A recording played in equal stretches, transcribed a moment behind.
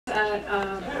at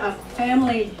a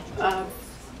family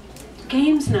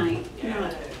games night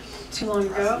not too long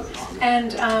ago,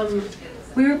 and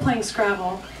we were playing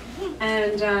Scrabble,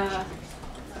 and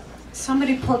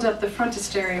somebody pulled up the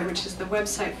Frontisteria, which is the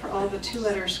website for all the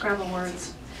two-letter Scrabble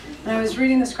words. And I was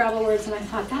reading the Scrabble words, and I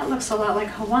thought, that looks a lot like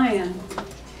Hawaiian,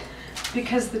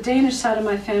 because the Danish side of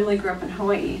my family grew up in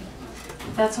Hawaii.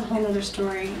 That's a whole other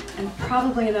story, and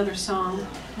probably another song.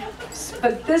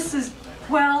 But this is,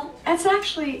 well, it's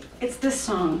this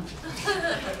song.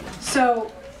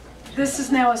 So this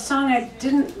is now a song I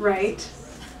didn't write,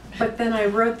 but then I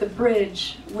wrote the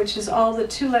bridge, which is all the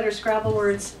two-letter Scrabble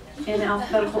words in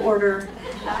alphabetical order,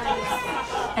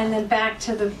 and then back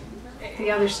to the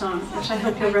other song, which I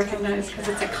hope you'll recognize because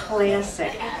it's a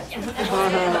classic.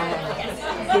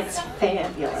 It's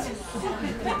fabulous.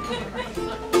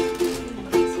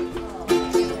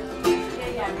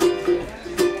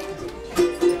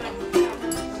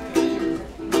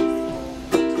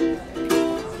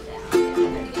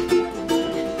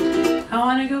 I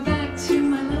want to go back to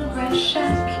my little grass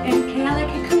shack in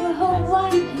Kealakekua,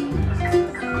 Hawaii.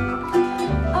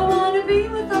 I want to be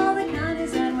with all the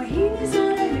kanis and wahinis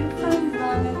that I knew from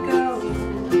long ago.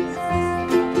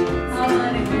 I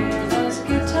want to hear those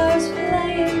guitars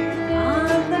playing on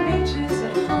the beaches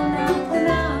at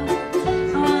Honolulu.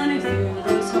 I want to hear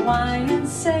those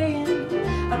Hawaiians saying,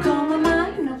 "Akoma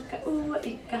mai no ka ua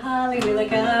ika hali." Like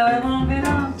how I won't get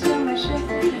on to my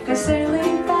ship, go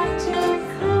sailing back to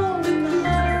home.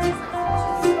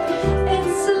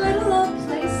 It's a little old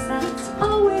place that's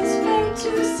always fair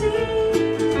to see.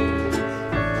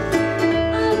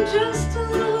 Just a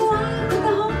little Hawaiian with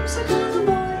a homesick little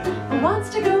boy who wants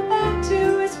to go back to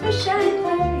his fish and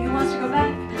play. He wants to go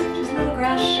back to his little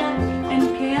grass shack in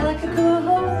Kealakekua,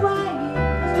 Hawaii,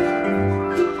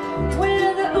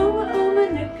 where the ua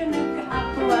nuka nuka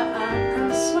apua go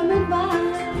swimming by.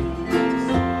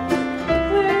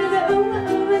 Where the ua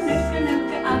nuka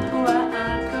nuka apua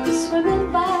go swimming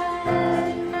by.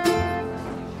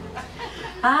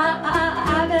 I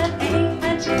bet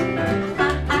A-N-G.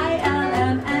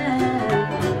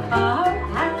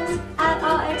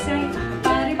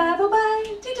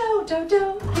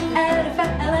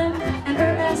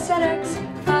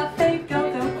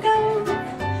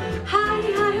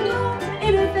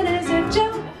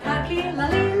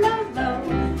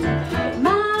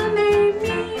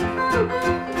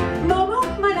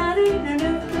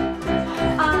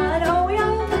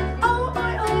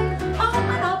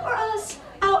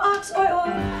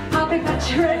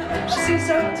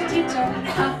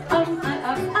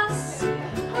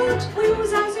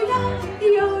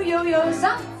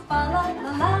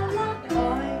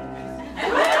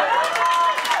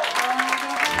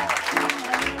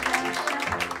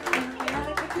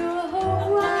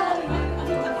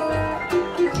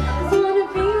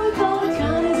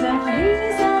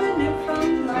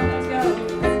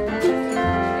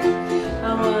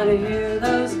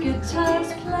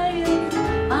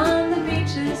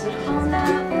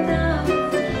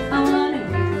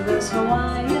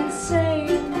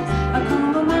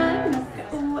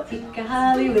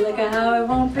 Like how I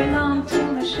won't be